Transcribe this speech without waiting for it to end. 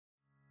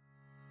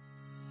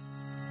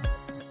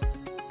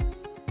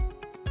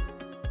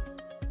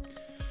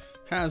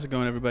How's it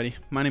going, everybody?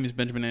 My name is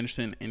Benjamin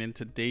Anderson, and in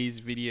today's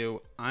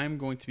video, I'm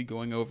going to be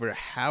going over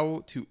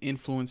how to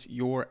influence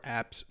your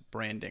app's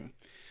branding.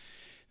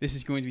 This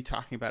is going to be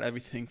talking about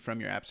everything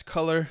from your app's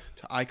color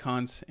to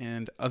icons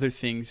and other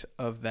things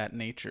of that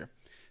nature.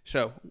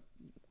 So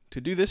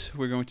to do this,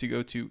 we're going to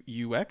go to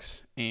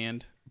UX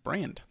and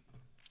brand.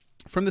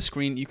 From the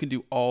screen, you can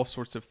do all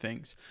sorts of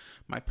things.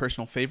 My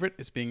personal favorite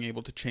is being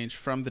able to change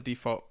from the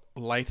default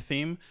light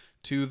theme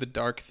to the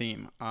dark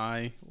theme.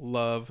 I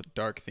love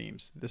dark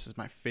themes. This is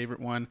my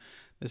favorite one.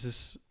 This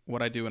is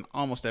what I do in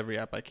almost every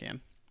app I can.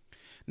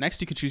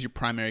 Next, you can choose your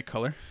primary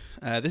color.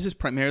 This is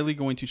primarily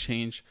going to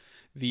change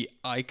the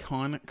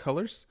icon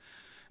colors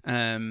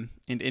and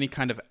any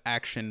kind of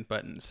action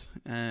buttons.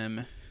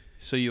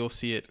 So you'll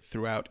see it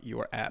throughout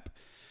your app.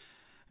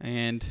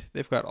 And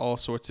they've got all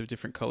sorts of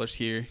different colors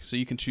here. So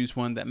you can choose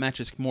one that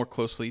matches more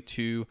closely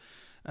to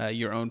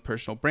your own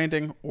personal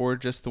branding, or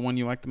just the one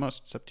you like the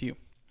most. It's up to you.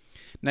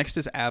 Next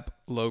is app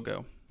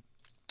logo.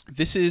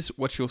 This is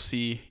what you'll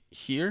see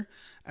here,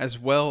 as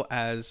well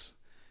as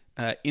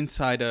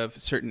inside of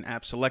certain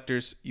app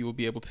selectors, you will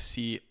be able to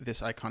see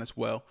this icon as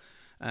well.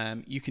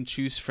 You can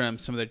choose from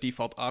some of their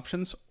default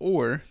options,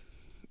 or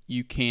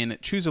you can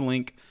choose a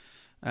link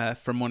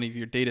from one of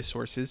your data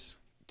sources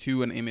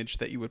to an image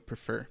that you would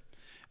prefer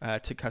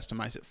to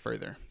customize it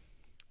further.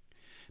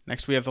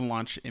 Next, we have the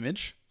launch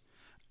image,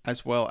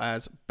 as well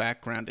as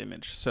background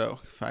image. So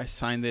if I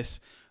assign this,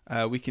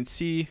 we can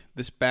see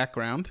this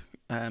background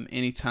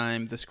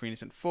anytime the screen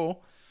isn't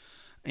full,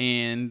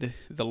 and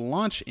the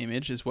launch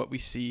image is what we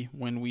see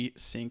when we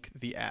sync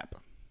the app.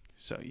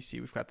 So you see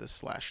we've got this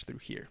slash through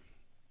here.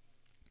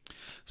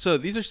 So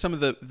these are some of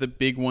the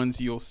big ones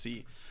you'll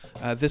see.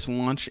 This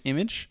launch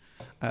image,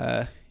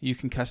 you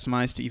can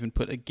customize to even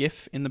put a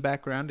GIF in the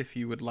background if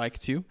you would like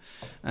to.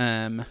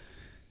 And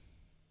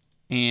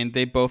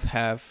they both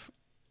have,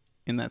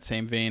 in that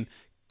same vein,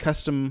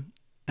 custom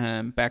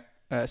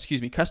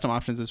custom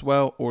options as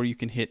well, or you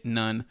can hit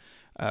none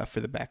for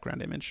the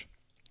background image.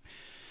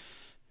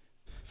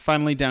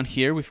 Finally, down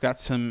here, we've got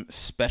some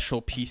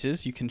special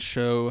pieces. You can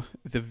show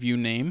the view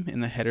name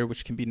in the header,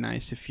 which can be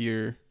nice if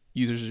your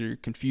users are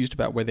confused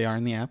about where they are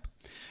in the app,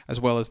 as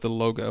well as the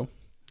logo.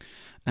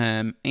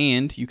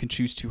 And you can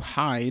choose to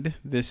hide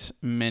this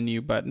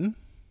menu button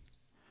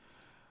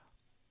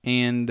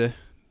and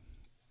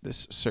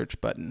this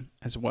search button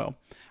as well.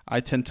 I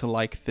tend to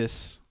like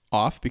this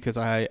off because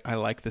I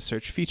like the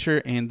search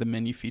feature and the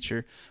menu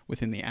feature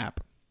within the app.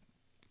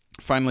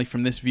 Finally,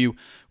 from this view,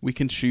 we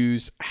can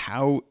choose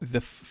how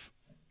the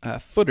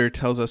footer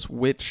tells us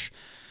which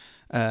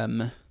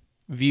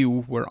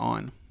view we're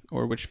on,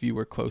 or which view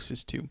we're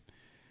closest to.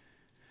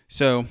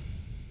 So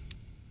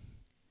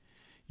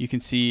you can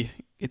see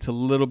it's a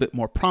little bit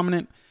more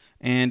prominent,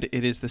 and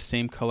it is the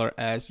same color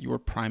as your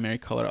primary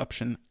color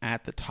option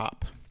at the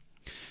top.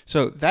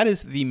 So that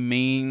is the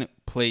main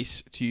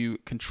place to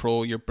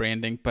control your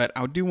branding, but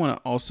I do want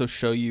to also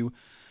show you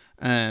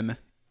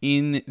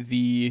in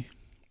the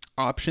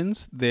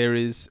options, there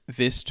is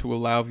this to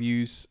allow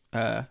views,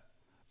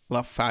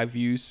 allow 5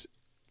 views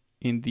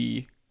in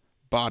the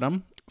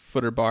bottom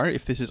footer bar.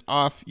 If this is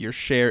off, your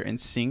share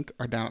and sync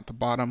are down at the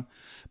bottom,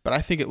 but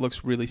I think it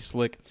looks really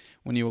slick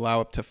when you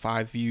allow up to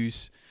 5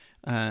 views.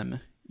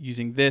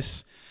 Using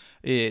this,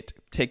 it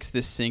takes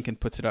this sync and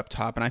puts it up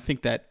top, and I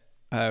think that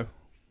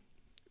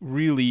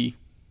really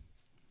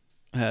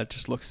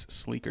just looks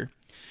sleeker.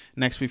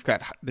 Next, we've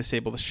got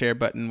disable the share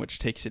button, which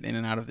takes it in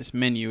and out of this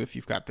menu if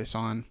you've got this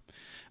on,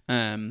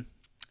 and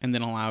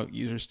then allow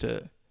users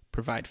to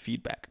provide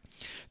feedback.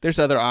 There's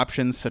other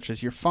options such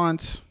as your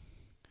fonts,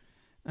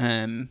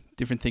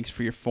 different things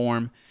for your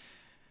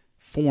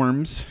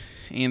forms,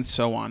 and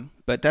so on.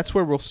 But that's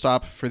where we'll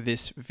stop for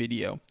this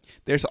video.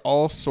 There's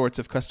all sorts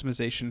of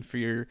customization for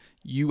your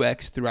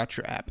UX throughout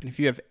your app. And if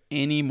you have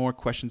any more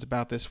questions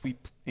about this, we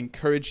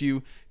encourage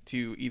you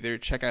to either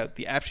check out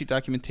the AppSheet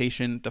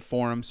documentation, the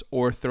forums,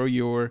 or throw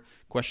your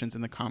questions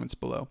in the comments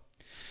below.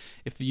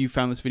 If you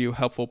found this video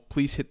helpful,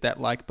 please hit that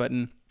like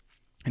button.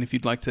 And if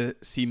you'd like to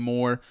see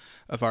more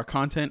of our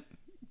content,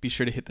 be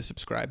sure to hit the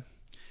subscribe.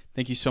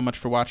 Thank you so much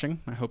for watching.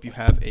 I hope you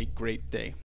have a great day.